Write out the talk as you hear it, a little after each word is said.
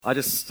I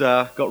just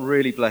got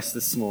really blessed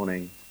this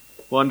morning.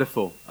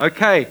 Wonderful.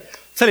 Okay,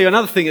 tell you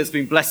another thing that's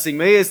been blessing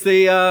me is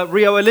the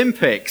Rio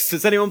Olympics.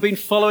 Has anyone been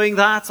following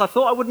that? I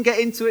thought I wouldn't get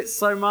into it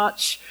so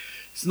much.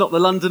 It's not the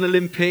London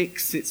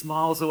Olympics, it's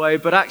miles away,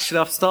 but actually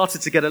I've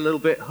started to get a little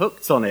bit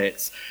hooked on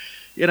it.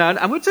 You know,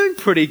 and we're doing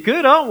pretty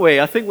good, aren't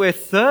we? I think we're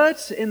third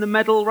in the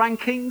medal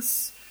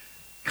rankings.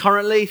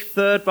 Currently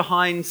third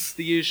behind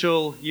the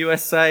usual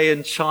USA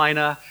and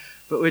China.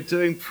 But we're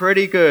doing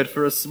pretty good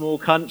for a small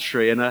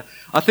country. And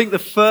I think the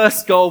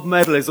first gold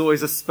medal is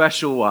always a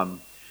special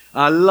one.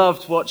 I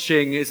loved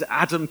watching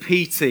Adam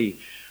Peaty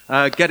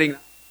getting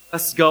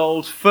first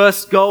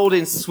gold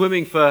in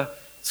swimming for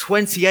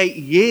 28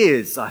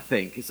 years, I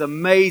think. It's an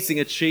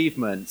amazing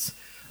achievement.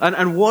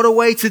 And what a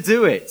way to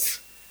do it.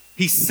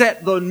 He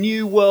set the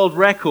new world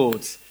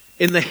record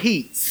in the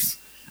heats.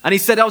 And he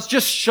said, I was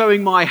just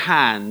showing my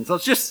hand. I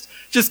was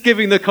just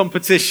giving the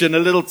competition a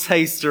little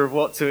taster of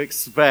what to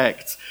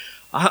expect.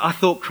 I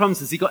thought, crumbs,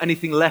 has he got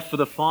anything left for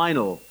the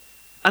final?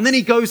 And then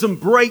he goes and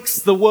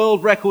breaks the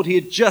world record he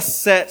had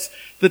just set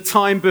the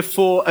time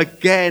before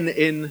again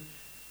in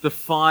the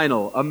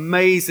final.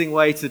 Amazing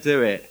way to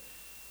do it.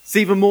 It's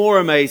even more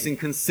amazing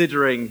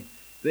considering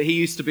that he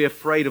used to be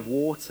afraid of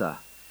water.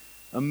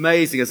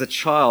 Amazing as a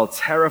child,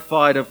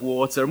 terrified of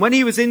water. And when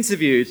he was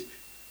interviewed,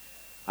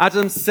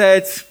 Adam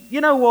said, you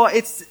know what,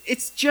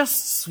 it's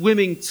just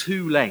swimming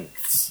 2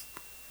 lengths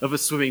of a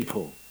swimming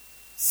pool.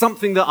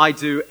 Something that I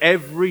do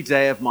every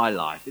day of my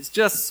life. It's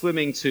just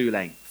swimming 2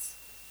 lengths.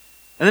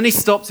 And then he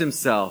stopped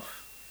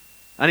himself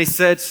and he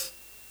said,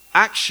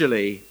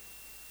 actually,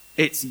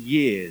 it's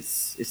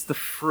years. It's the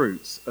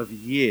fruit of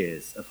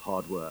years of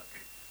hard work.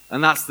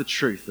 And that's the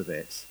truth of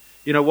it.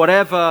 You know,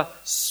 whatever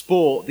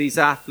sport these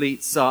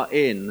athletes are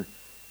in,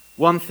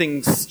 one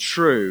thing's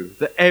true,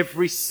 that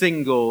every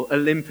single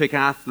Olympic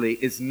athlete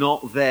is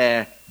not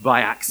there by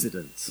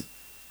accident.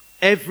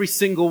 Every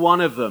single one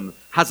of them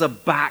has a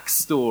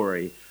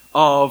backstory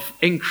of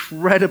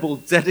incredible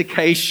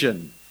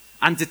dedication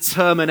and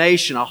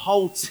determination. A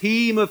whole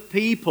team of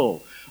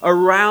people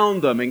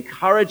around them,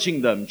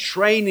 encouraging them,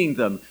 training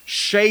them,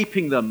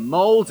 shaping them,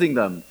 molding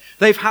them.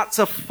 They've had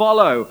to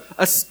follow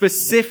a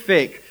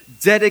specific,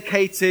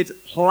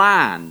 dedicated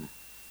plan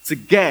to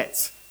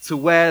get to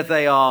where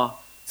they are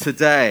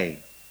today.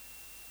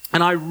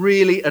 And I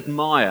really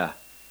admire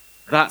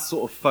that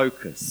sort of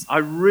focus. I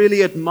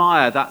really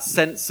admire that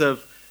sense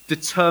of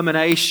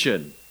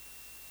determination,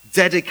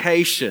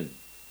 dedication.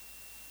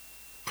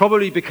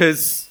 Probably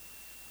because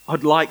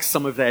I'd like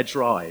some of their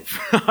drive.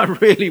 I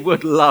really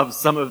would love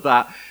some of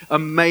that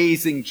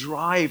amazing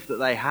drive that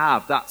they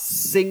have, that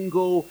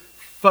single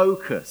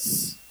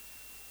focus.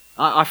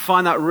 I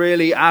find that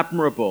really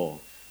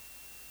admirable.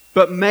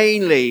 But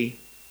mainly,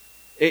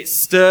 it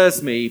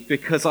stirs me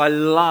because I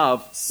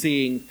love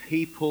seeing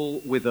people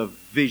with a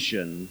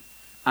vision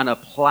and a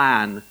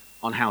plan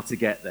on how to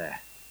get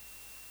there.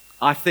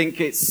 I think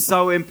it's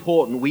so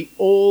important. We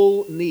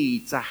all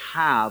need to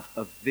have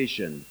a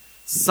vision,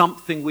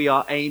 something we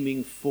are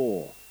aiming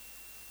for.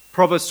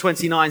 Proverbs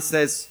 29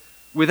 says,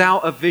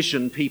 without a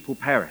vision, people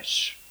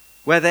perish.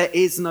 Where there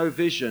is no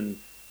vision,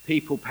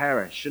 people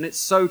perish. And it's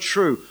so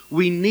true.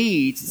 We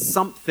need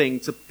something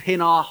to pin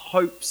our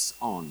hopes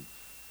on.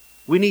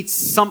 We need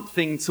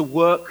something to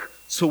work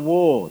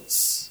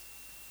towards.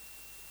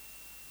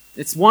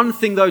 It's one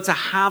thing, though, to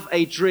have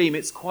a dream.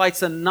 It's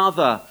quite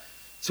another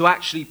to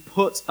actually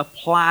put a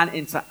plan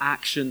into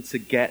action to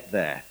get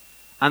there.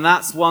 And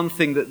that's one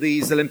thing that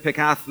these Olympic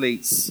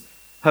athletes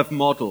have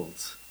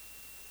modeled.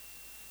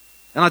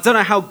 And I don't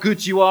know how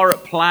good you are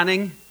at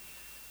planning.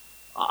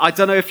 I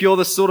don't know if you're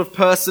the sort of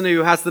person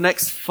who has the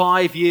next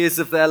 5 years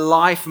of their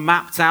life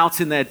mapped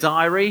out in their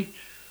diary.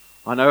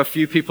 I know a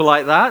few people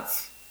like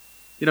that.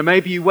 You know,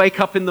 maybe you wake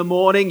up in the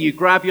morning, you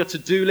grab your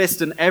to-do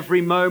list, and every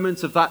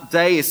moment of that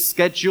day is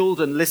scheduled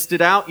and listed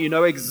out. You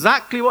know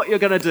exactly what you're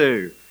going to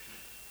do.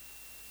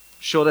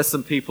 Sure, there's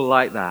some people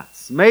like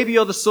that. Maybe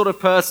you're the sort of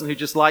person who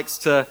just likes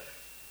to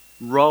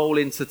roll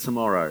into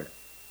tomorrow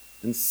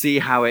and see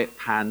how it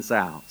pans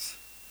out.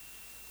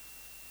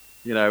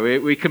 You know,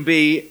 we can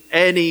be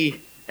any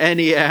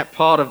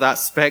part of that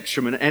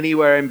spectrum and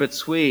anywhere in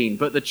between.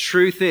 But the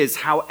truth is,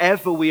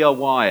 however we are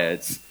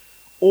wired,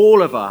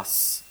 all of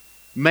us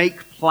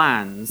make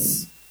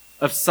plans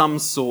of some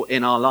sort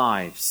in our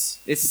lives.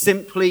 It's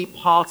simply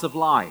part of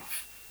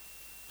life.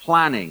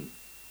 Planning,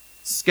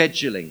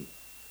 scheduling,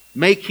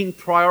 making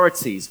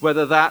priorities,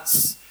 whether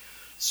that's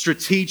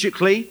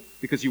strategically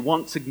because you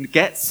want to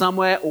get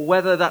somewhere, or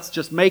whether that's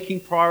just making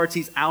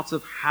priorities out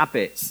of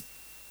habit.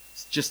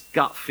 It's just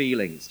gut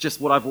feelings,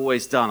 just what I've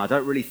always done. I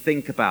don't really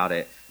think about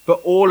it. But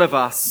all of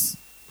us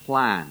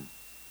plan.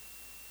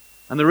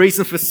 And the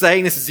reason for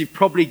saying this, as you've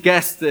probably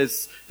guessed,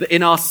 is that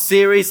in our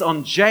series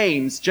on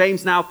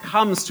James now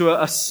comes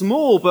to a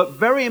small but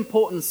very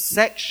important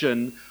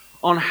section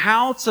on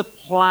how to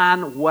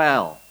plan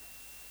well.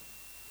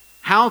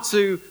 How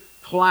to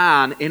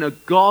plan in a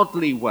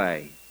godly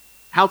way.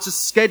 How to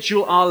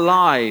schedule our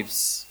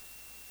lives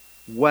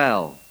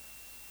well.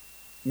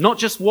 Not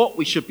just what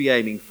we should be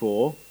aiming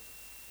for,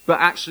 but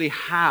actually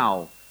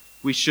how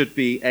we should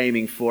be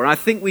aiming for. And I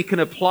think we can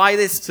apply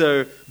this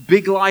to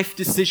big life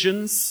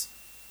decisions,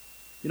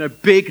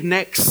 big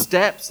next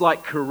steps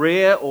like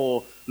career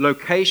or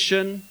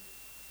location.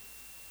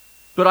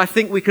 But I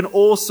think we can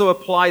also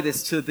apply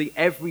this to the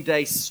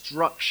everyday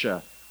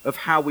structure of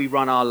how we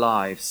run our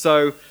lives.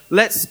 So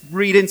let's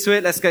read into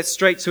it. Let's get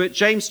straight to it.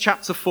 James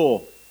chapter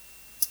 4.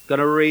 Going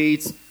to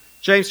read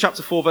James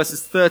chapter 4,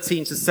 verses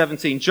 13 to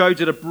 17. Joe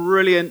did a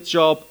brilliant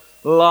job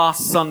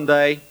last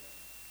Sunday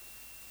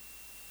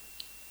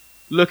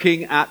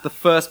looking at the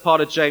first part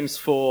of James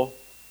 4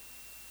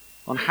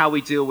 on how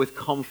we deal with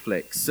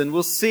conflicts. And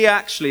we'll see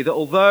actually that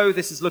although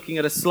this is looking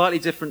at a slightly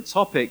different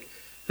topic,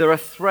 there are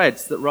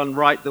threads that run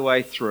right the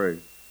way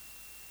through.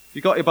 If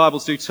you've got your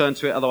Bibles, do turn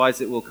to it,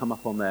 otherwise it will come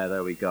up on there.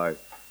 There we go.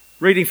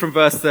 Reading from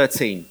verse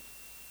 13.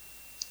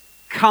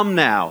 Come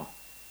now,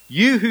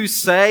 you who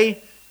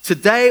say,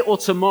 today or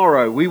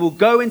tomorrow we will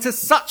go into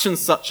such and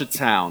such a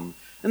town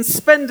and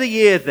spend a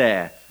year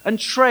there and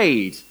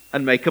trade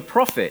and make a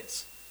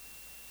profit.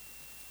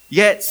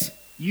 Yet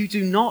you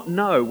do not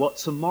know what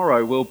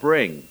tomorrow will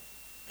bring.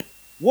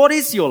 What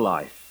is your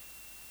life?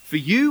 For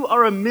you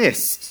are a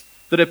mist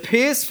that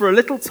appears for a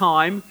little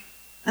time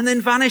and then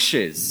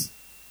vanishes.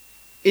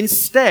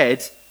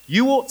 Instead,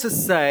 you ought to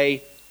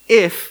say,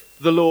 if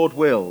the Lord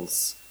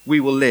wills, we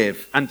will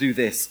live and do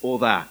this or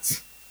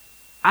that.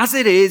 As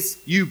it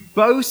is, you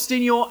boast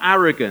in your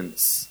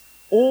arrogance.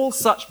 All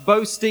such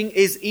boasting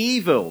is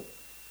evil.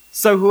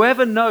 So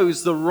whoever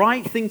knows the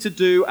right thing to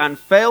do and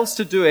fails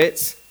to do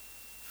it,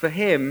 for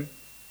him,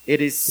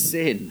 it is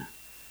sin.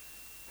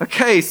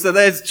 Okay, so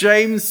there's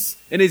James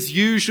in his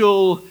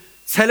usual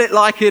tell it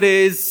like it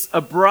is,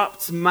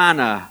 abrupt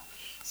manner.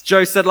 As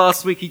Joe said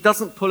last week, he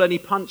doesn't pull any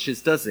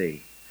punches, does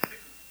he?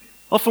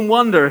 Often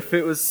wonder if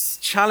it was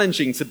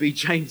challenging to be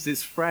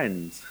James's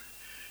friend.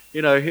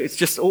 It's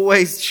just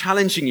always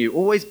challenging you,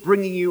 always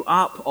bringing you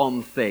up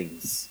on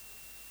things.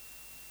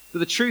 But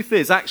the truth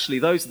is, actually,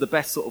 those are the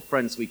best sort of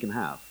friends we can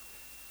have.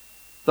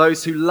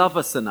 Those who love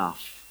us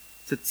enough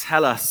to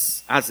tell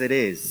us as it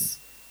is.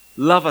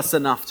 Love us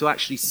enough to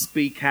actually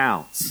speak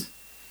out.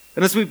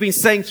 And as we've been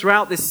saying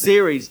throughout this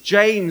series,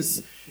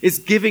 James is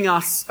giving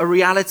us a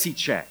reality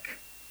check.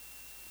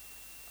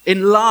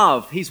 In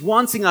love, he's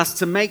wanting us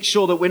to make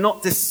sure that we're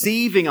not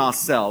deceiving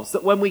ourselves,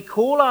 that when we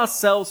call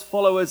ourselves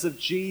followers of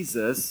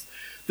Jesus,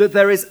 that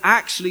there is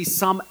actually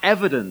some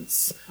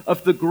evidence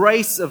of the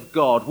grace of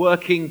God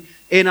working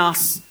in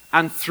us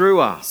and through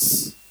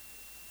us.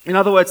 In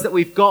other words, that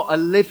we've got a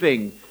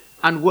living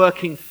and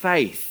working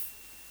faith,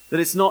 that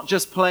it's not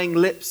just playing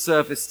lip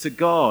service to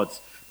God,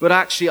 but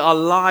actually our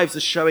lives are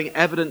showing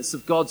evidence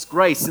of God's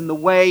grace in the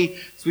way,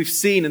 as we've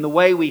seen, in the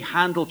way we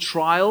handle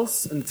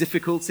trials and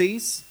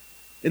difficulties,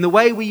 in the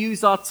way we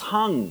use our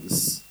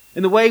tongues,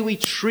 in the way we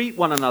treat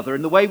one another,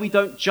 in the way we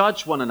don't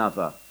judge one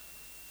another.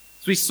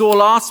 As we saw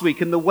last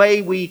week, in the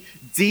way we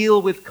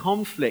deal with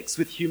conflicts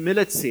with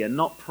humility and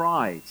not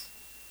pride.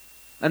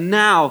 And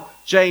now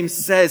James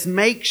says,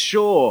 make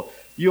sure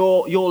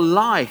your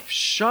life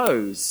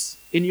shows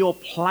in your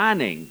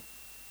planning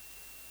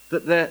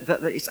that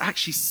it's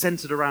actually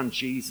centered around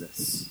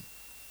Jesus.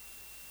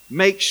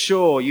 Make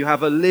sure you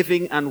have a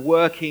living and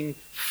working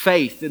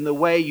faith in the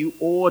way you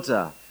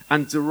order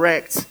and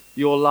direct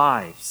your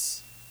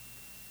lives.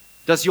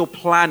 Does your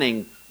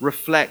planning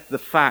reflect the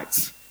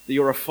fact that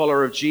you're a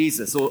follower of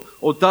Jesus?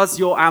 Or does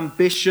your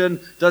ambition,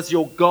 does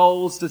your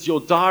goals, does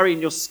your diary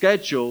and your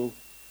schedule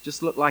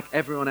just look like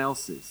everyone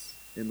else's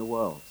in the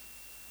world?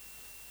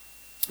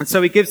 And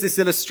so he gives this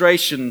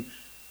illustration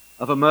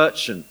of a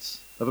merchant,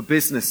 of a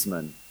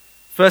businessman.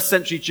 First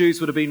century Jews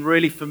would have been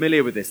really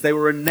familiar with this. They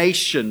were a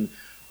nation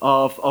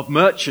of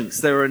merchants.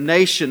 They were a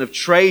nation of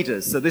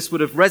traders. So this would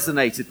have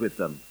resonated with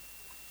them.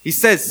 He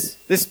says,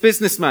 this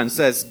businessman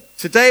says,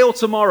 today or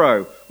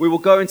tomorrow we will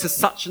go into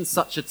such and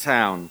such a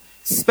town,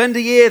 spend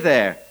a year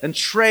there and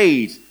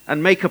trade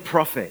and make a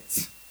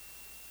profit.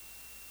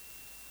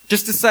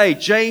 Just to say,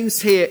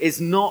 James here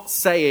is not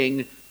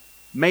saying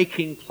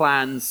making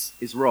plans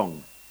is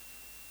wrong.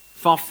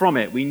 Far from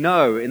it. We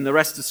know in the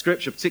rest of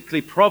Scripture,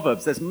 particularly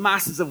Proverbs, there's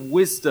masses of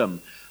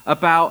wisdom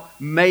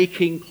about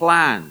making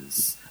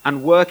plans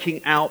and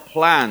working out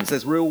plans.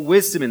 There's real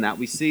wisdom in that.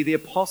 We see the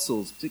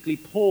apostles, particularly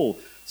Paul,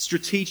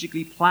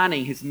 strategically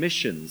planning his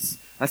missions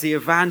as he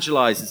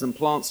evangelizes and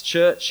plants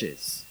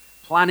churches.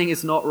 Planning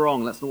is not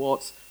wrong. That's not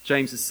what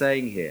James is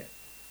saying here.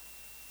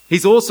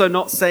 He's also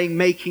not saying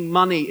making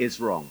money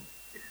is wrong.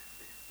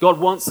 God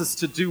wants us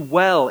to do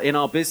well in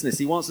our business.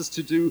 He wants us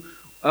to do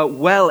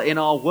well in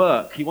our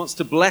work. He wants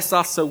to bless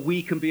us so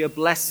we can be a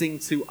blessing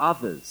to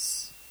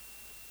others.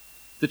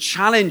 The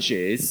challenge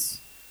is,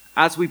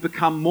 as we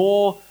become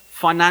more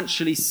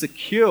financially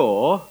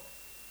secure,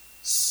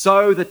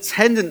 so the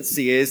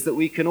tendency is that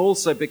we can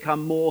also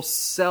become more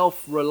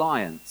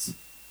self-reliant,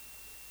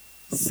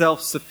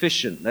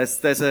 self-sufficient.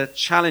 There's a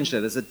challenge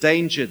there. There's a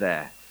danger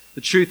there.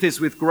 The truth is,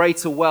 with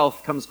greater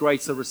wealth comes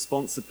greater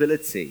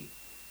responsibility.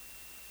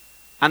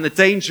 And the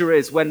danger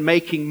is when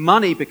making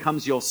money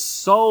becomes your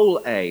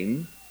sole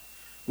aim,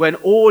 when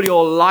all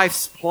your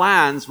life's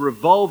plans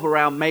revolve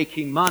around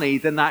making money,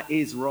 then that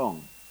is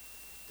wrong.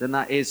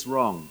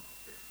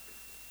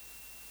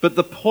 But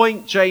the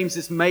point James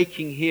is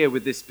making here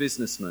with this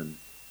businessman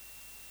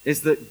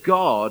is that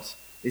God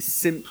is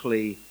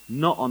simply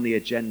not on the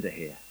agenda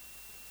here.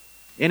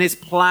 In his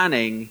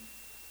planning,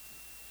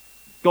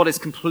 God is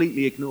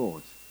completely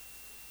ignored.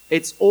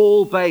 It's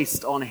all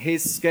based on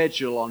his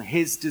schedule, on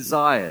his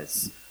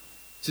desires.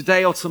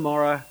 Today or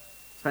tomorrow,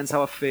 depends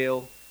how I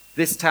feel,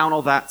 this town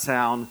or that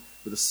town,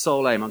 with the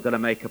sole aim, I'm going to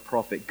make a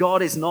profit.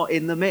 God is not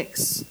in the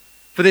mix.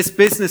 For this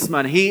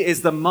businessman, he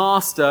is the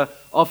master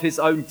of his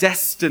own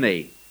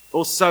destiny,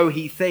 or so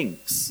he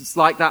thinks. It's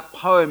like that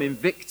poem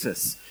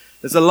Invictus.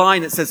 There's a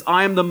line that says,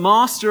 I am the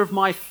master of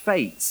my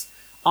fate.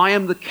 I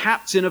am the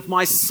captain of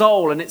my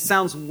soul. And it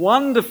sounds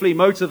wonderfully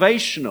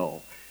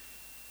motivational.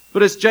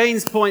 But as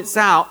James points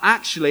out,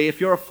 actually,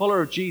 if you're a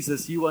follower of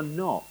Jesus, you are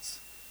not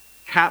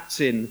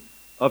captain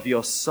of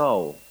your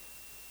soul.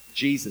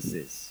 Jesus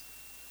is.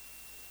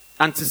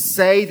 And to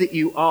say that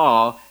you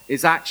are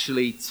is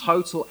actually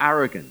total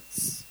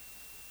arrogance.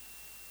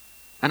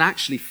 And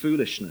actually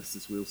foolishness,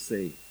 as we'll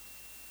see.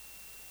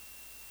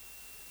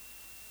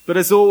 But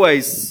as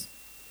always,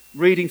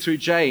 reading through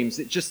James,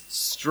 it just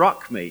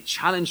struck me,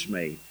 challenged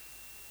me.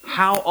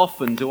 How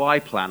often do I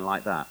plan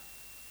like that?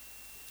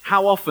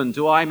 How often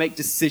do I make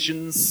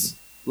decisions,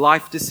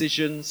 life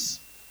decisions,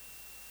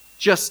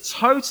 just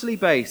totally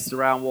based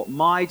around what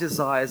my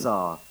desires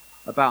are,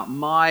 about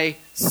my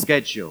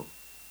schedule?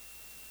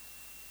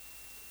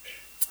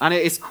 And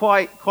it is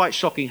quite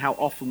shocking how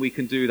often we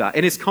can do that.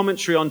 In his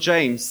commentary on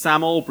James,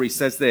 Sam Albury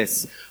says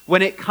this,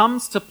 when it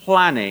comes to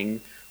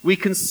planning, we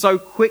can so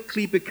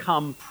quickly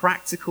become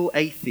practical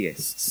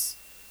atheists.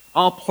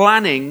 Our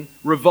planning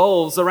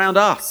revolves around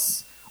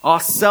us.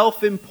 Our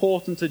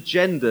self-important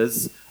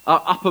agendas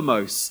are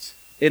uppermost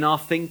in our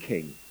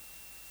thinking.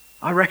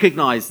 I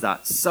recognize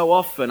that so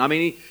often. I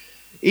mean,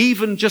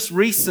 even just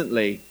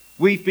recently,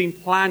 we've been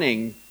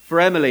planning for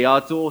Emily,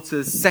 our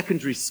daughter's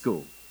secondary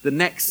school, the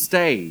next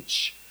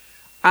stage.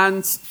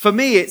 And for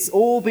me, it's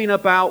all been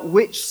about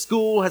which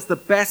school has the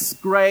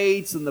best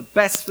grades and the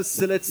best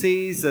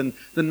facilities and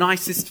the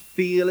nicest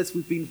feel as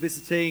we've been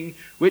visiting,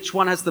 which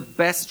one has the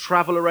best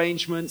travel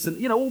arrangements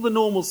and, all the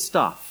normal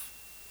stuff.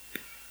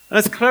 And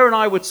as Claire and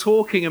I were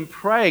talking and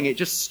praying, it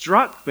just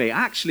struck me,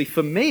 actually,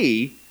 for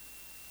me,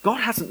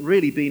 God hasn't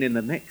really been in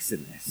the mix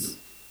in this.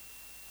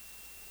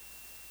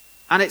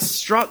 And it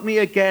struck me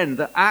again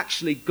that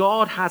actually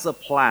God has a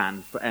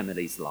plan for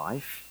Emily's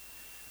life.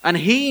 And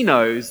he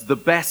knows the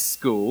best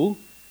school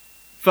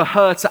for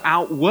her to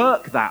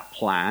outwork that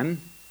plan.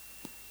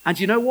 And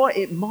you know what?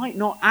 It might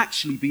not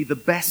actually be the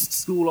best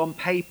school on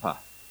paper.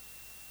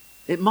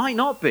 It might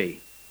not be.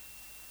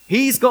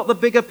 He's got the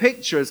bigger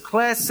picture. As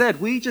Claire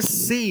said, we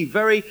just see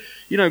very,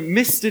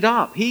 misted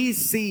up. He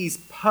sees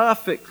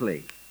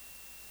perfectly.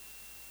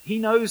 He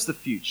knows the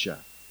future.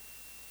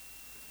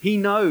 He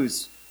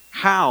knows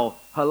how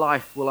her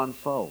life will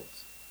unfold.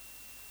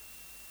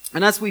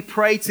 And as we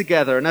pray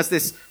together, and as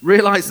this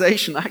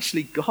realization,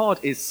 actually God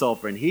is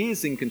sovereign, he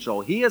is in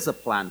control, he has a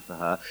plan for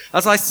her.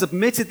 As I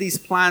submitted these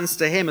plans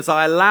to him, as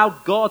I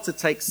allowed God to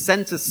take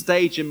center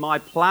stage in my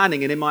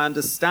planning and in my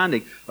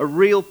understanding, a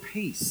real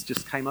peace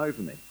just came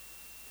over me.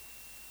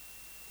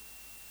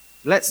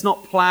 Let's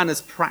not plan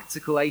as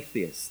practical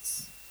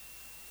atheists,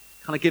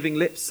 kind of giving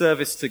lip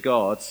service to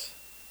God,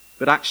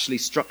 but actually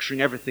structuring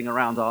everything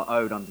around our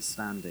own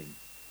understanding.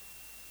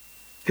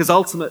 Because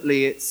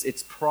ultimately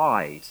it's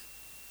pride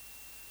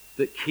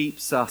that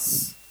keeps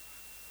us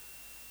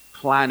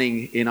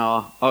planning in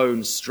our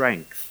own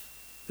strength,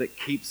 that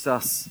keeps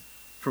us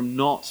from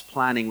not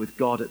planning with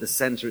God at the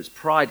center. It's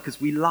pride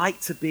because we like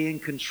to be in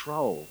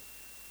control,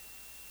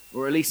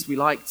 or at least we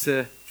like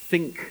to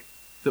think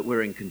that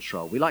we're in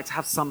control. We like to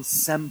have some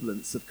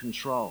semblance of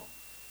control.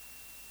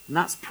 And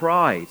that's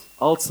pride,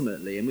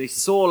 ultimately. And we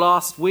saw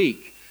last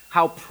week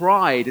how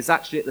pride is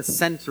actually at the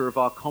center of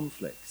our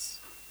conflicts.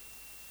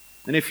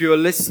 And if you were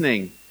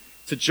listening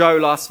to Joe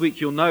last week,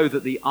 you'll know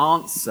that the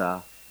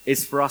answer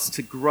is for us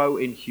to grow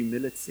in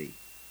humility.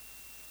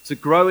 To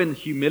grow in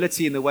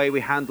humility in the way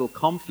we handle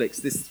conflicts.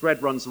 This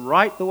thread runs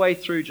right the way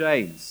through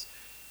James.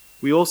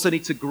 We also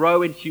need to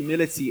grow in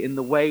humility in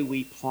the way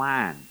we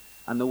plan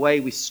and the way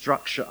we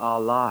structure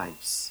our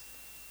lives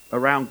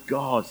around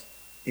God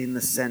in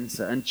the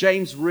center. And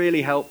James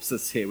really helps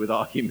us here with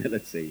our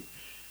humility.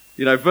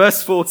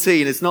 Verse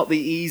 14 is not the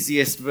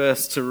easiest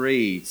verse to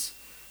read.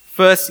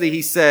 Firstly,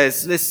 he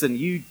says, listen,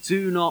 you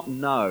do not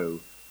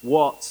know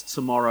what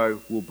tomorrow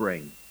will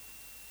bring.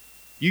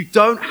 You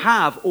don't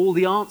have all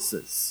the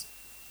answers.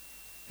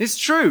 It's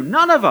true.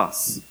 None of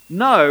us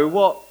know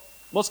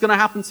what's going to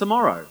happen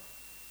tomorrow.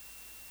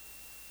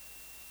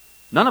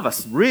 None of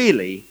us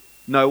really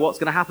know what's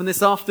going to happen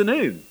this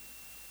afternoon.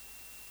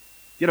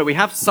 We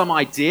have some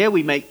idea.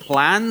 We make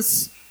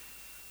plans.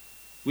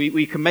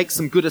 We can make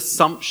some good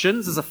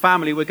assumptions. As a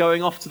family, we're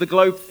going off to the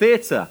Globe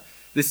Theatre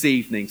this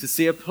evening to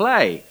see a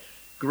play.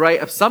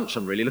 Great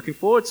assumption. I'm really looking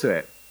forward to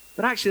it.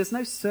 But actually, there's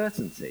no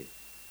certainty.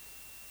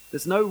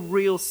 There's no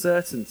real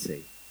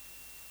certainty.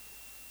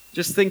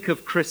 Just think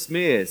of Chris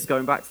Mears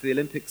going back to the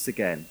Olympics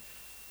again.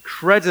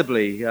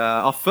 Incredibly,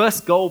 our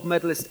first gold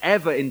medalist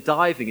ever in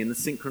diving in the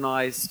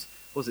synchronized,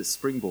 what was it,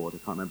 springboard? I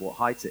can't remember what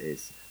height it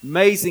is.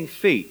 Amazing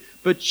feat.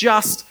 But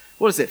just,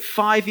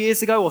 5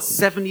 years ago or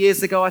 7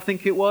 years ago, I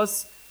think it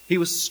was, he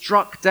was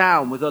struck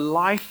down with a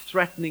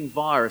life-threatening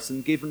virus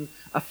and given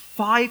a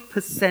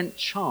 5%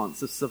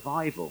 chance of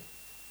survival.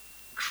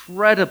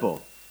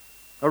 Incredible.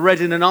 I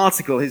read in an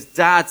article, his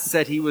dad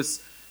said he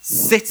was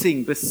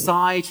sitting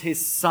beside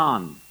his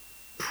son,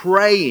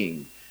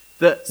 praying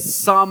that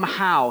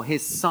somehow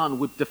his son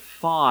would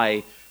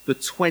defy the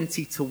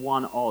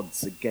 20-1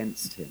 odds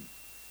against him.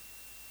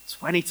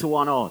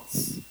 20-1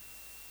 odds.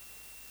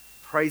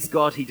 Praise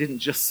God he didn't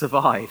just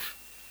survive,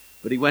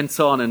 but he went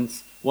on and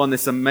won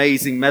this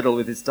amazing medal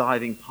with his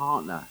diving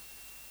partner.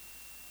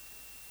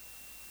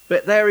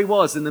 But there he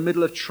was in the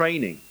middle of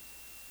training,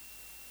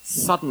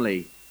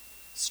 suddenly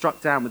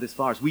struck down with this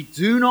virus. We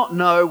do not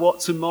know what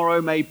tomorrow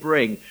may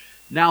bring.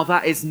 Now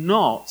that is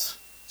not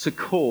to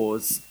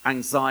cause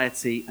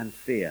anxiety and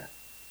fear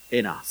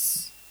in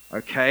us,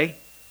 okay?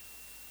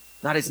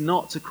 That is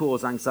not to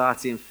cause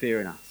anxiety and fear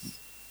in us,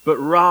 but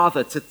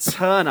rather to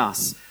turn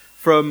us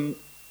from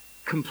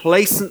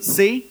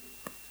complacency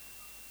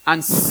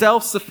and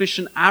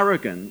self-sufficient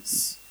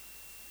arrogance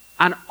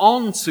and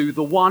onto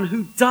the one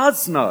who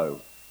does know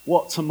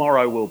what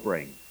tomorrow will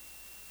bring,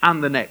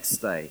 and the next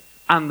day,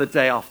 and the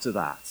day after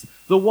that.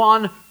 The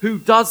one who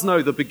does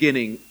know the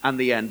beginning and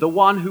the end. The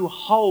one who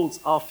holds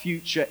our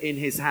future in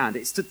his hand.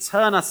 It's to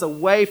turn us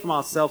away from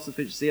our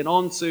self-sufficiency and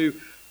onto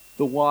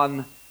the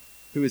one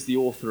who is the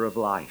author of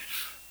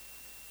life.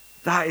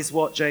 That is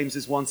what James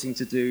is wanting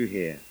to do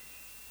here.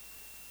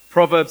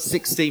 Proverbs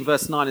 16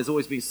 verse 9 has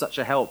always been such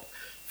a help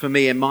for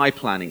me in my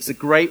planning. It's a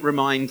great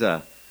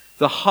reminder.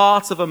 The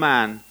heart of a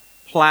man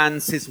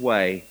plans his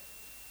way,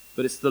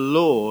 but it's the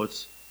Lord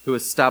who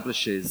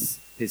establishes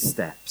his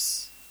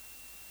steps.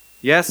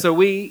 Yeah, so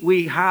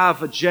we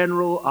have a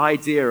general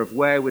idea of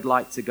where we'd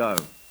like to go.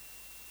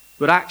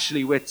 But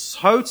actually, we're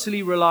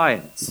totally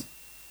reliant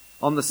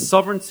on the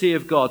sovereignty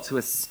of God to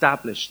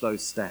establish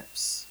those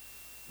steps.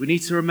 We need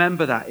to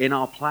remember that in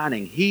our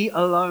planning. He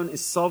alone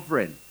is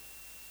sovereign.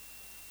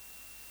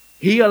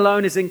 He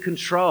alone is in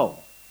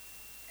control.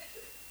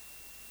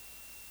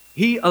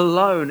 He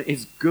alone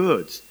is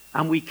good,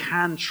 and we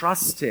can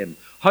trust him.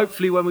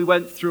 Hopefully, when we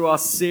went through our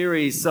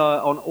series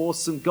on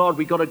Awesome God,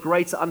 we got a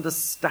greater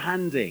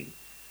understanding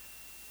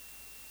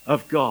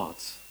of God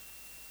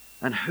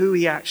and who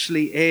he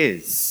actually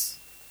is.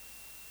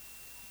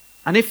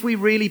 And if we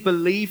really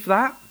believe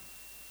that,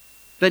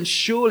 then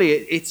surely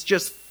it's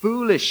just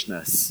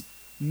foolishness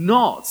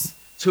not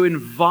to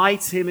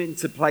invite him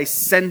into place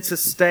center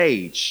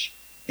stage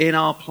in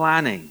our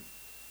planning,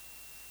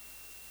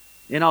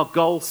 in our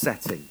goal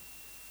setting,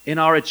 in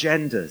our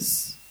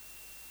agendas.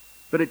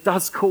 But it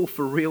does call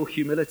for real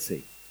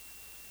humility.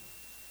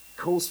 It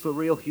calls for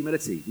real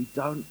humility. We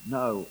don't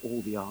know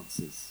all the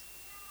answers,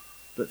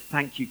 but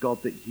thank you,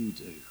 God, that you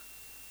do.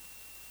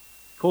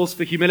 It calls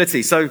for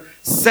humility. So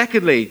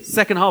secondly,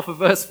 second half of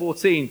verse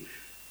 14,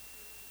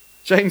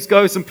 James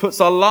goes and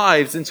puts our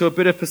lives into a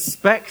bit of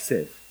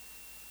perspective.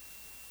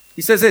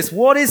 He says this,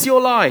 "What is your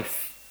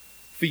life?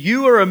 For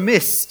you are a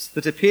mist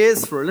that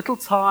appears for a little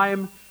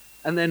time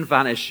and then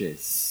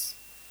vanishes."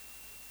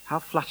 How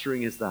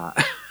flattering is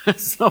that?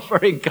 It's not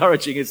very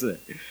encouraging, is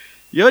it?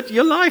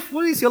 Your life,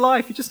 what is your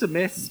life? You're just a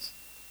mist.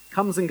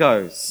 Comes and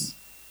goes.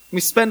 We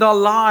spend our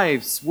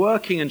lives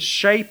working and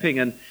shaping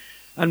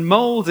and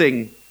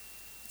molding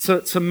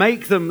to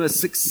make them as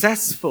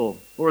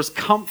successful or as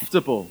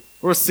comfortable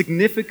or as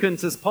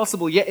significant as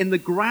possible. Yet in the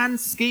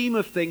grand scheme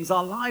of things,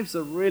 our lives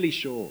are really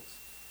short.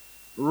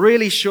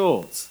 Really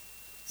short.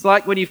 It's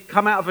like when you've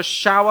come out of a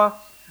shower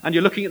and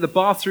you're looking at the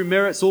bathroom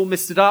mirror, it's all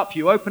misted up.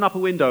 You open up a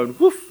window and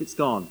woof, it's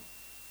gone.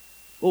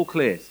 All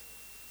cleared.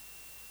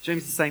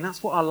 James is saying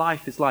that's what our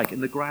life is like in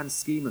the grand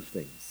scheme of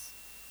things.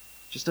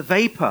 Just a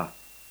vapor.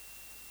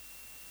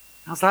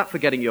 How's that for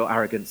getting your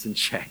arrogance in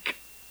check?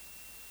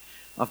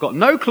 I've got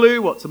no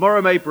clue what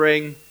tomorrow may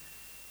bring.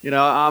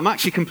 I'm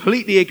actually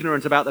completely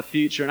ignorant about the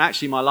future, and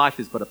actually my life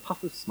is but a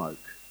puff of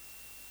smoke.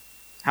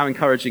 How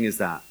encouraging is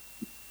that?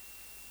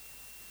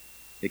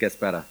 It gets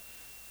better.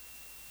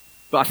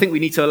 But I think we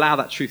need to allow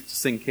that truth to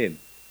sink in.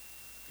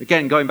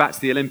 Again, going back to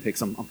the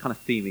Olympics, I'm kind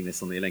of theming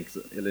this on the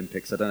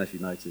Olympics. I don't know if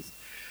you've noticed.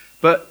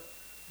 But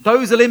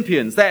those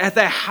Olympians,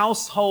 they're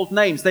household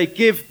names. They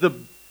give the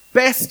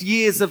best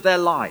years of their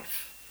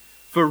life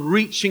for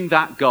reaching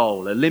that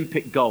goal,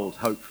 Olympic gold,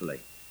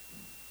 hopefully.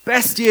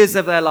 Best years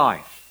of their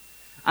life.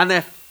 And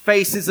their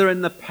faces are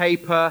in the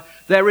paper.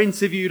 They're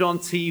interviewed on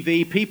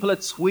TV. People are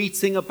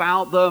tweeting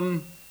about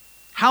them.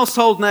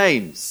 Household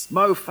names.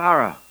 Mo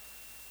Farah.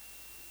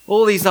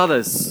 All these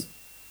others.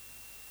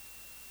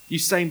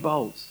 Usain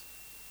Bolt.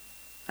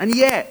 And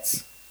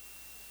yet,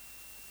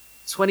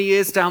 20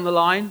 years down the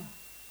line,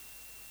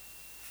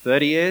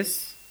 30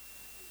 years,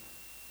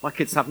 my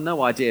kids have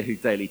no idea who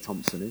Daley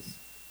Thompson is.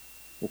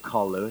 Or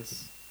Carl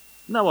Lewis.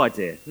 No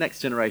idea.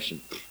 Next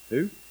generation.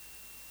 Who?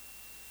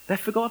 They're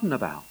forgotten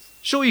about.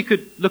 Sure, you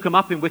could look them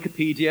up in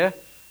Wikipedia,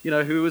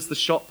 who was the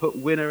shot put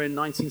winner in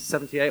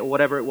 1978 or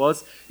whatever it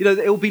was.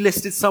 It will be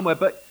listed somewhere,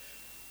 but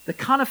they're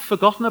kind of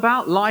forgotten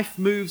about. Life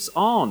moves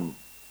on.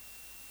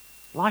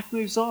 Life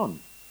moves on.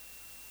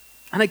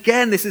 And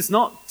again, this is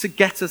not to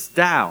get us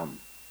down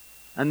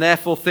and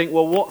therefore think,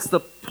 well, what's the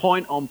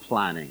point on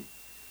planning?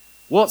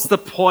 What's the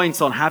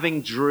point on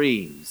having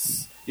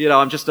dreams?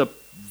 I'm just a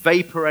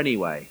vapor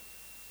anyway.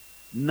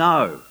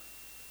 No.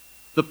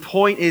 The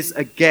point is,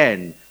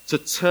 again, to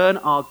turn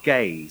our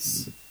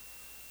gaze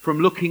from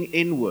looking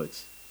inward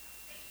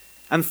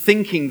and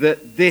thinking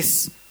that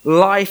this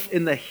life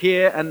in the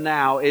here and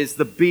now is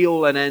the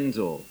be-all and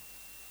end-all,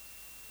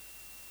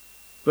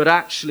 but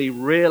actually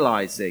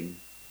realizing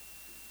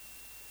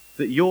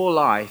that your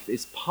life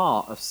is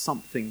part of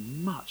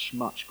something much,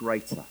 much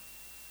greater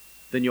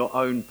than your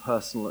own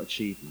personal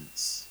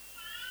achievements.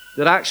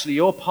 That actually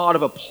you're part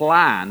of a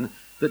plan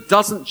that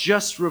doesn't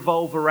just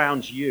revolve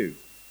around you,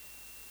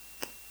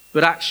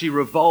 but actually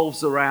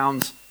revolves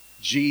around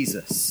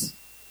Jesus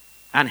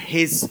and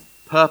his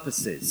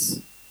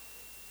purposes.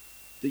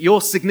 That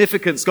your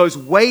significance goes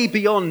way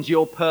beyond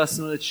your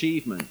personal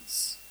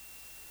achievements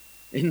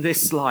in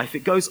this life.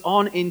 It goes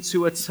on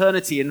into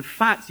eternity. In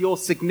fact, your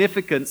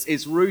significance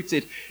is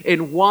rooted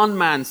in one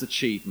man's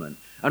achievement,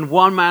 and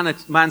one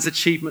man's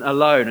achievement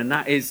alone, and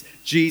that is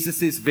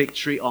Jesus'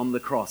 victory on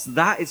the cross.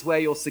 That is where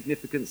your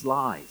significance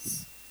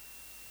lies.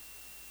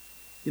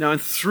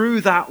 And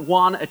through that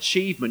one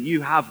achievement,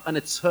 you have an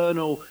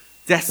eternal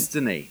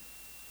destiny.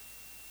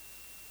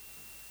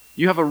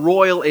 You have a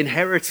royal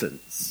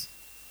inheritance.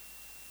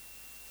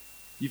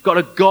 You've got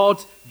a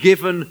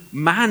God-given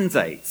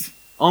mandate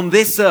on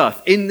this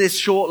earth, in this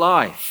short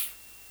life,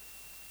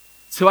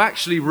 to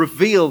actually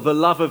reveal the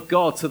love of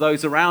God to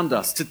those around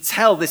us, to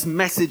tell this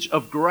message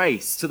of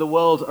grace to the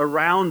world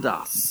around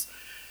us.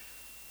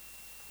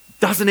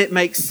 Doesn't it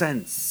make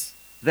sense,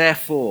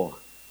 therefore,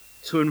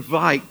 to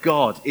invite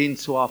God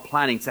into our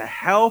planning, to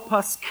help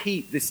us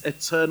keep this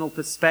eternal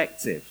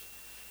perspective,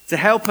 to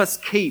help us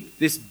keep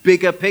this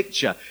bigger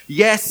picture?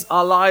 Yes,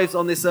 our lives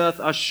on this earth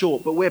are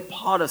short, but we're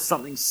part of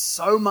something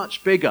so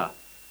much bigger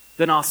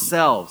than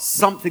ourselves,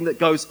 something that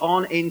goes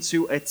on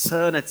into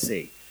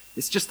eternity.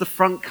 It's just the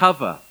front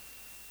cover.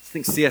 I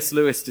think C.S.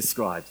 Lewis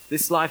described.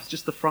 This life is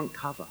just the front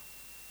cover.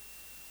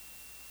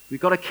 We've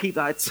got to keep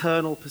that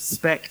eternal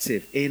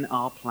perspective in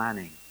our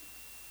planning.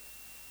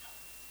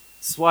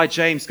 That's why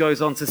James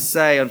goes on to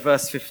say on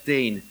verse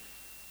 15,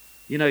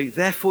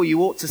 therefore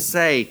you ought to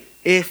say,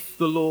 if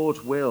the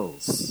Lord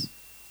wills.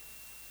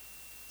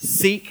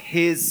 Seek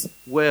his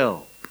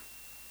will.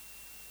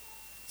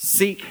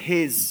 Seek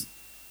his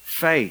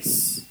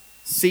face.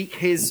 Seek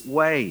his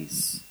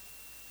ways.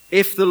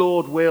 If the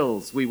Lord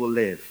wills, we will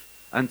live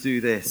and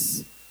do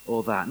this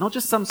or that. Not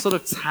just some sort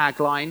of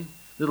tagline,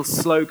 little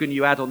slogan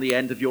you add on the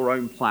end of your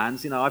own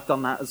plans. I've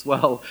done that as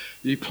well.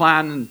 You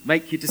plan and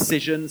make your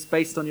decisions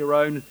based on your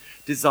own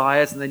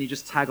desires, and then you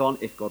just tag on,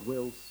 if God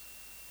wills.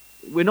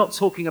 We're not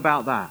talking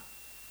about that.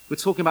 We're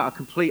talking about a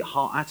complete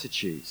heart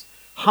attitude.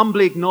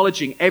 Humbly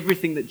acknowledging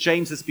everything that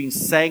James has been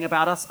saying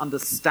about us,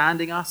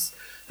 understanding us,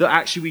 that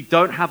actually we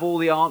don't have all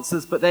the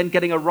answers, but then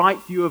getting a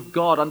right view of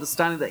God,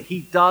 understanding that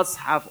he does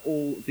have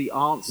all the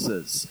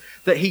answers,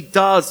 that he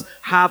does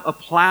have a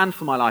plan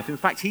for my life. In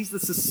fact, he's the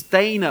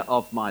sustainer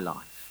of my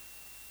life.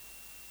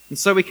 And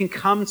so we can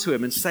come to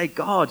him and say,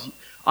 God,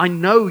 I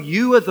know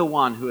you are the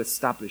one who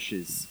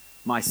establishes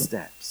my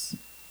steps.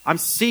 I'm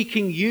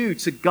seeking you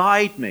to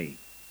guide me,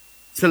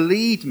 to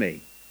lead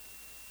me,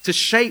 to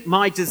shape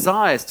my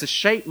desires, to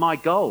shape my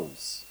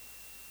goals.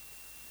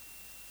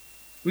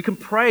 We can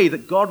pray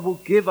that God will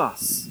give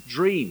us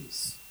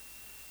dreams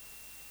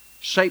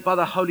shaped by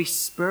the Holy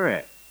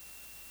Spirit.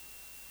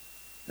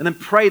 And then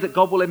pray that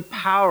God will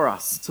empower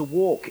us to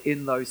walk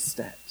in those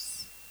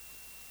steps.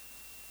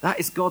 That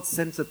is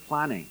God-centered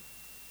planning.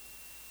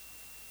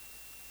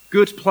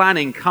 Good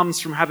planning comes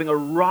from having a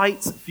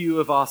right view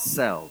of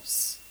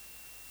ourselves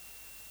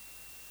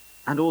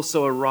and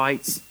also a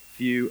right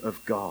view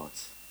of God.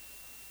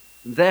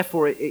 And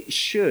therefore, it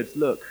should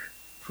look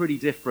pretty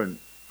different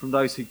from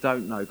those who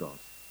don't know God.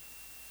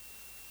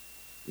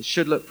 It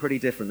should look pretty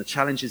different. The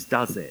challenge is,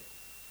 does it?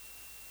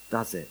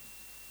 Does it?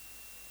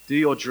 Do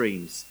your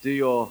dreams, do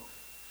your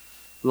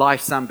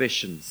life's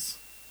ambitions.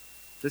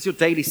 Does your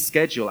daily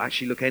schedule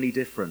actually look any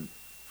different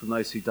from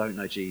those who don't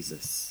know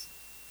Jesus?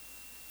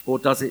 Or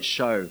does it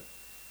show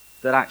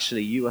that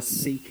actually you are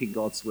seeking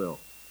God's will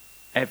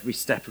every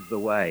step of the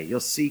way? You're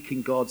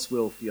seeking God's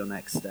will for your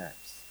next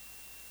steps.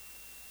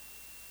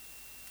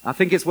 I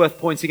think it's worth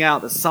pointing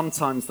out that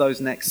sometimes those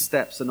next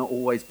steps are not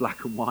always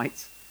black and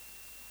white.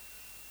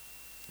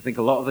 I think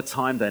a lot of the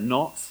time they're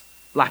not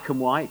black and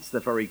white.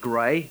 They're very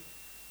grey,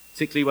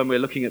 particularly when we're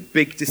looking at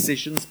big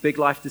decisions, big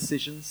life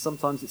decisions.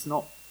 Sometimes it's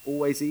not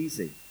always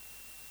easy.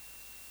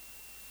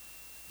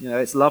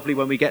 It's lovely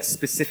when we get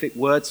specific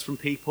words from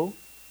people.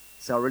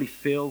 So I really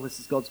feel this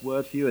is God's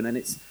word for you. And then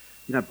it's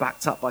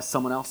backed up by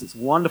someone else. It's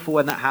wonderful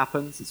when that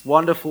happens. It's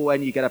wonderful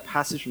when you get a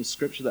passage from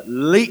Scripture that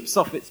leaps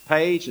off its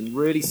page and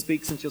really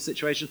speaks into your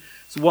situation.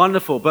 It's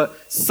wonderful.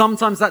 But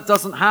sometimes that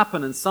doesn't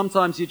happen, and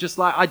sometimes you're just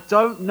like, I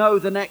don't know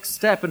the next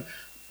step. And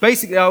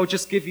basically, I would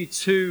just give you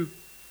two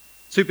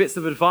bits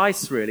of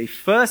advice, really.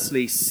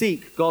 Firstly,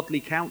 seek godly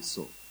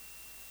counsel.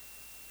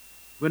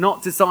 We're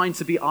not designed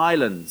to be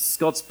islands.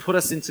 God's put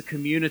us into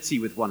community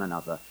with one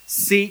another.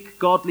 Seek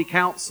godly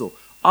counsel.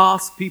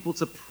 Ask people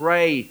to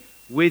pray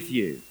with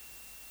you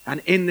and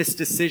in this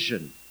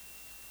decision,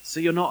 so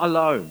you're not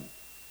alone.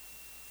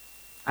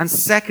 And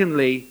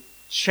secondly,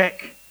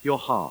 check your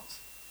heart.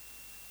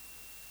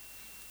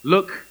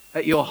 Look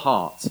at your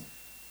heart.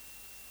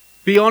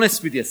 Be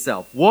honest with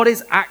yourself. What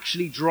is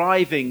actually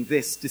driving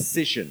this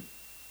decision?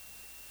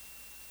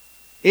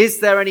 Is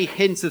there any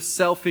hint of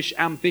selfish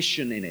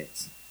ambition in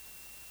it?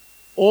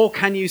 Or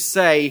can you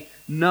say,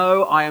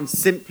 no, I am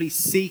simply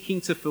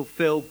seeking to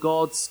fulfill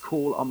God's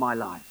call on my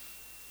life?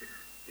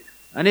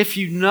 And if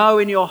you know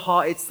in your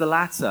heart it's the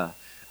latter,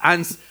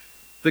 and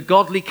the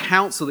godly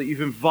counsel that you've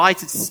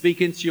invited to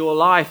speak into your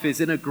life is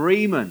in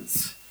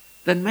agreement,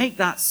 then make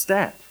that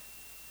step.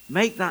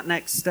 Make that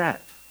next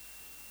step,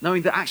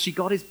 knowing that actually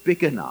God is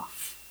big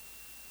enough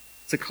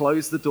to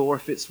close the door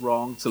if it's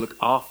wrong, to look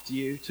after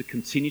you, to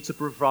continue to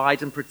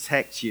provide and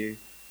protect you.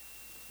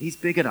 He's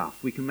big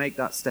enough. We can make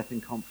that step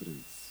in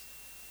confidence.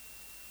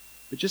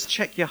 But just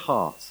check your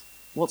heart.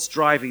 What's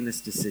driving this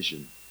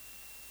decision?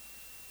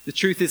 The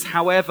truth is,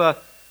 however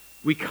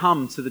we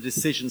come to the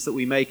decisions that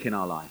we make in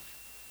our life,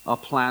 our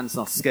plans,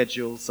 our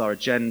schedules, our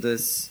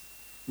agendas,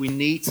 we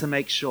need to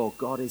make sure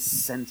God is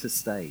center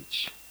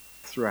stage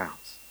throughout.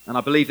 And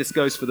I believe this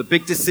goes for the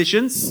big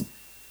decisions,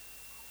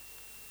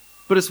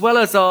 but as well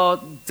as our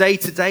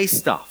day-to-day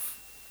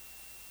stuff.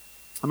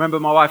 I remember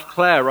my wife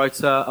Claire wrote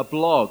a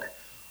blog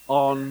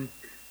on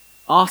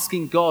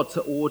asking God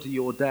to order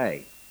your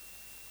day.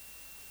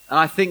 And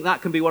I think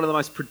that can be one of the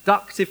most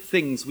productive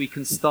things we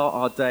can start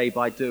our day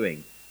by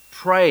doing.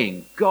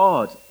 Praying,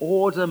 God,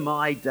 order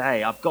my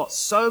day. I've got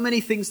so many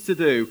things to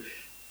do.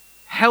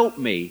 Help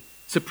me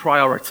to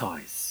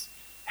prioritize.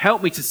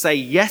 Help me to say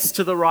yes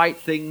to the right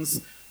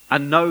things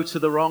and no to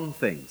the wrong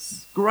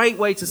things. Great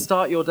way to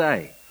start your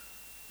day.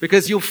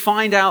 Because you'll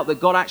find out that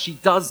God actually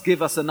does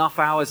give us enough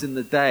hours in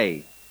the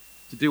day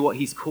to do what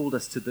he's called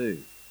us to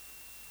do.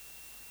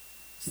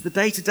 It's the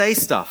day-to-day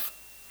stuff.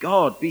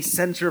 God, be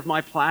center of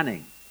my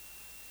planning.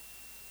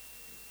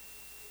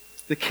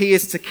 The key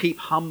is to keep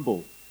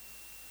humble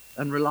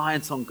and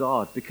reliant on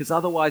God, because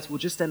otherwise we'll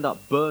just end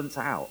up burnt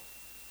out.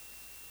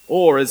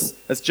 Or as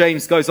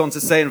James goes on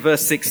to say in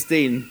verse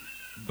 16,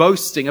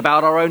 boasting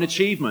about our own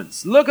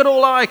achievements. Look at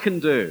all I can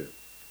do.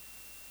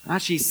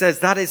 Actually, he says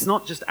that is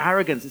not just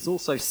arrogance, it's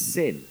also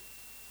sin.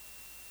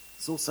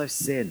 It's also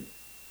sin.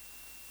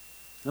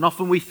 And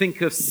often we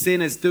think of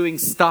sin as doing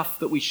stuff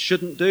that we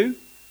shouldn't do.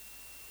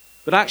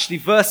 But actually,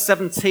 verse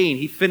 17,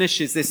 he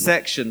finishes this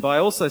section by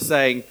also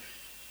saying,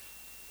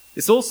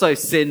 it's also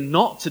sin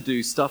not to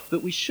do stuff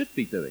that we should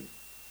be doing.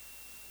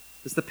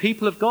 As the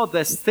people of God,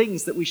 there's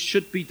things that we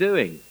should be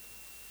doing.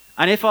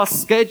 And if our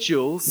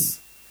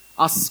schedules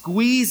are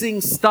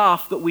squeezing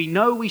stuff that we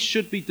know we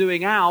should be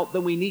doing out,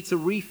 then we need to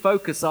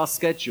refocus our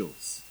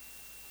schedules.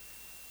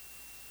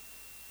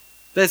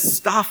 There's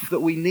stuff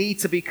that we need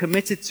to be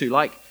committed to,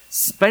 like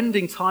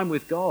spending time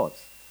with God.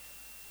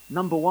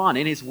 Number one,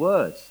 in his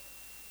word,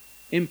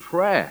 in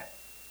prayer.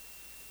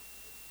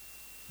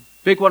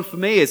 Big one for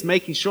me is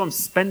making sure I'm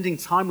spending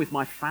time with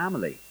my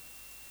family.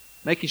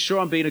 Making sure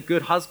I'm being a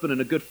good husband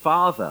and a good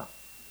father.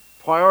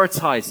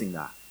 Prioritizing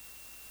that.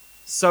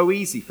 So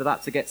easy for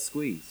that to get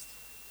squeezed.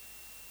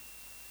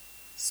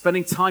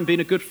 Spending time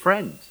being a good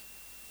friend.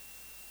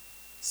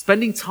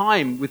 Spending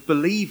time with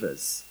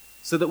believers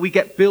so that we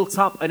get built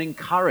up and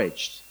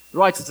encouraged. The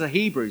writer to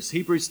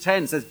Hebrews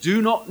 10 says,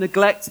 do not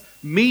neglect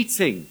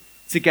meeting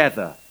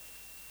together.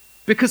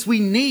 Because we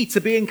need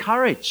to be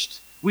encouraged.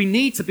 We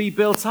need to be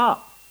built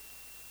up.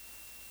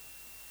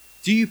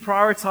 Do you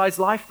prioritize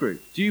life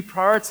group? Do you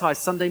prioritize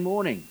Sunday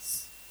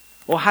mornings?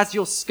 Or has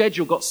your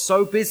schedule got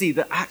so busy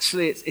that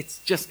actually it's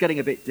just getting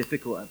a bit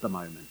difficult at the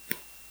moment?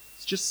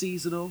 It's just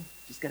seasonal,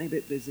 just getting a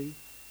bit busy.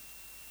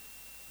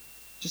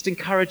 Just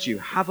encourage you,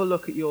 have a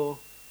look at your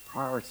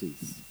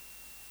priorities.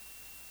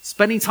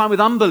 Spending time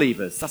with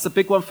unbelievers. That's a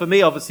big one for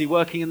me, obviously,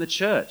 working in the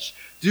church.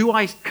 Do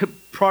I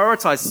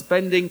prioritize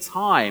spending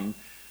time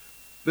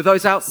with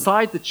those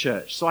outside the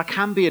church so I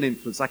can be an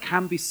influence, I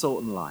can be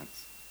salt and light?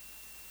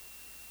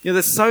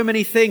 There's so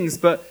many things,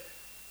 but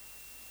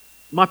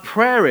my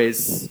prayer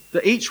is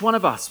that each one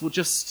of us will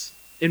just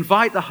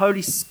invite the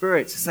Holy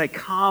Spirit to say,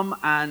 come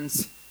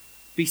and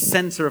be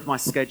center of my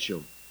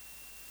schedule.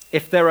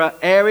 If there are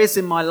areas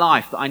in my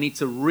life that I need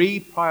to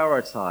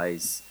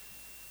reprioritize,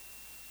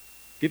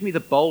 give me the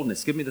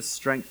boldness, give me the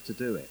strength to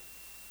do it.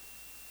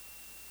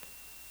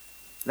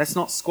 Let's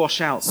not squash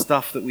out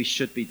stuff that we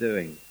should be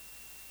doing.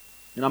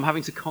 And I'm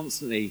having to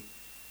constantly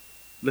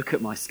look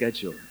at my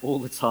schedule all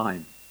the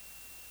time.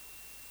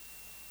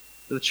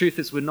 But the truth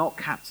is, we're not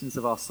captains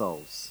of our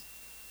souls.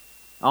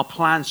 Our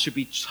plans should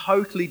be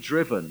totally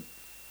driven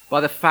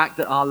by the fact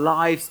that our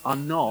lives are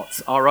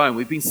not our own.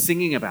 We've been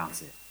singing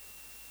about it.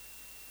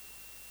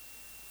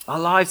 Our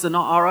lives are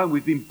not our own.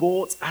 We've been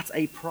bought at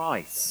a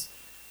price.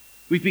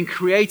 We've been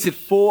created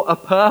for a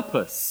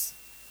purpose,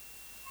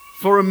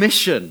 for a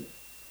mission,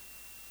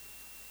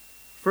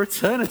 for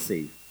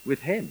eternity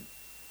with Him,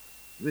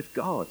 with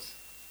God.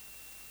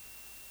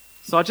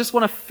 So I just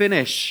want to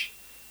finish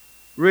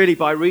really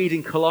by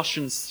reading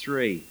Colossians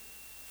 3,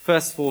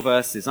 first 4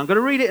 verses. I'm going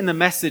to read it in the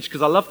Message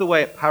because I love the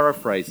way it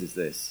paraphrases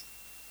this.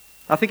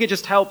 I think it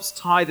just helps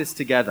tie this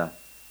together.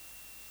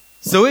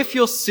 So if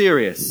you're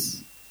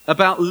serious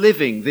about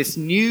living this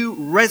new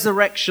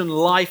resurrection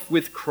life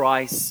with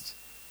Christ,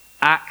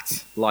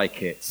 act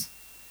like it.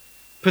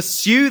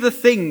 Pursue the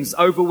things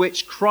over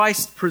which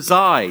Christ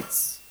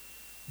presides.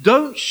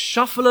 Don't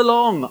shuffle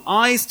along,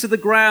 eyes to the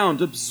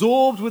ground,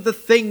 absorbed with the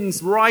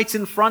things right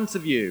in front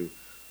of you.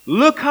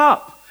 Look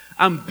up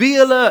and be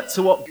alert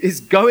to what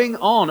is going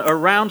on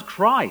around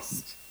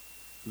Christ.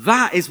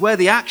 That is where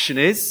the action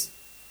is.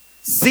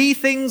 See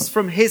things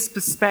from His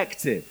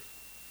perspective.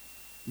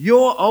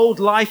 Your old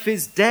life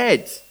is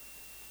dead.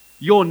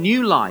 Your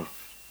new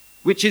life,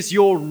 which is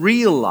your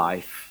real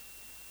life,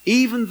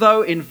 even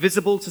though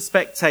invisible to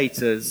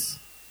spectators,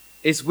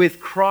 is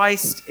with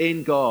Christ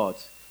in God.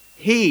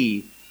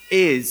 He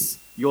is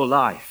your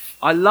life.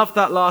 I love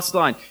that last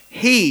line.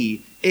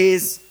 He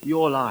is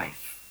your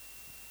life.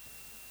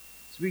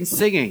 So we've been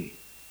singing.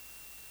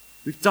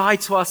 We've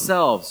died to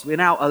ourselves. We're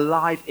now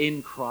alive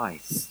in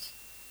Christ.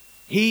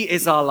 He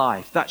is our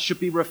life. That should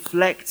be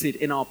reflected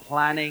in our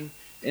planning,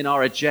 in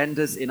our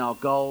agendas, in our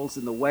goals,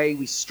 in the way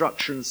we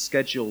structure and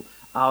schedule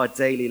our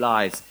daily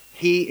lives.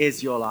 He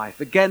is your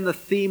life. Again, the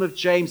theme of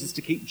James is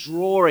to keep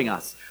drawing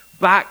us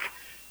back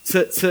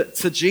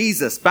to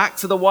Jesus, back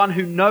to the one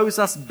who knows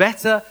us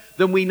better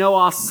than we know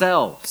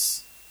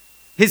ourselves.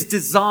 His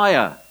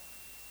desire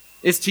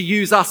is to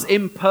use us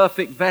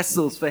imperfect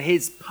vessels for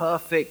His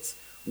perfect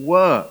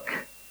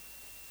work.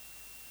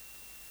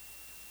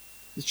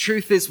 The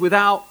truth is,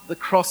 without the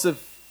cross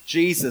of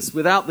Jesus,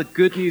 without the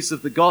good news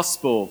of the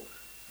gospel,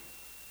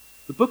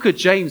 the book of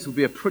James would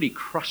be a pretty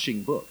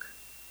crushing book.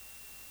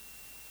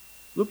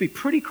 It would be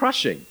pretty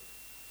crushing.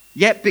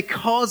 Yet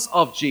because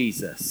of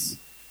Jesus,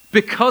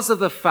 because of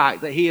the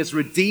fact that He has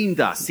redeemed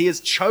us, He has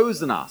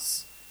chosen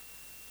us,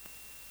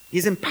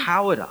 He's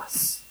empowered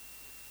us,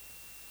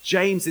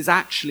 James is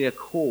actually a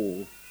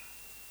call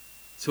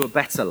to a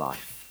better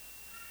life,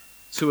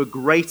 to a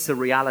greater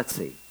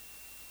reality.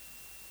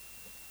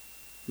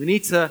 We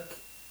need to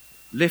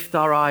lift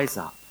our eyes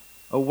up,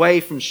 away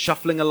from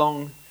shuffling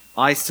along,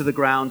 eyes to the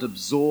ground,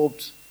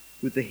 absorbed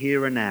with the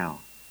here and now,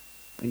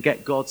 and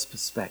get God's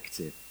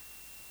perspective,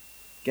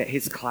 get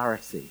His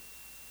clarity,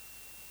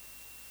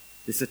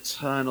 this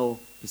eternal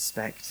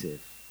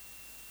perspective.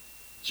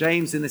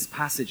 James in this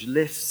passage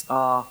lifts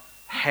our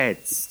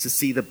heads to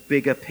see the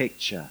bigger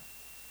picture,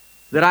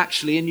 that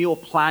actually in your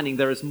planning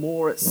there is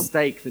more at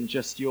stake than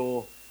just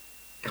your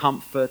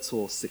comfort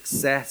or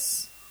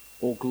success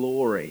or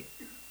glory.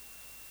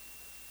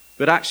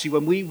 But actually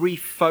when we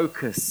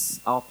refocus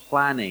our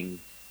planning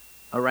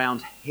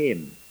around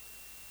Him,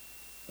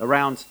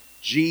 around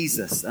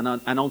Jesus and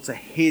onto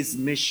His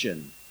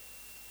mission,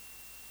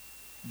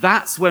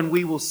 that's when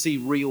we will see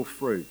real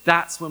fruit.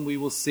 That's when we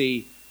will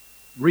see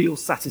real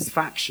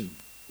satisfaction.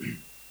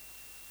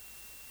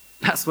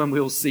 That's when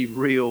we'll see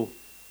real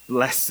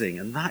blessing.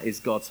 And that is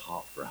God's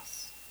heart for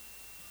us.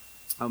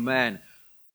 Amen.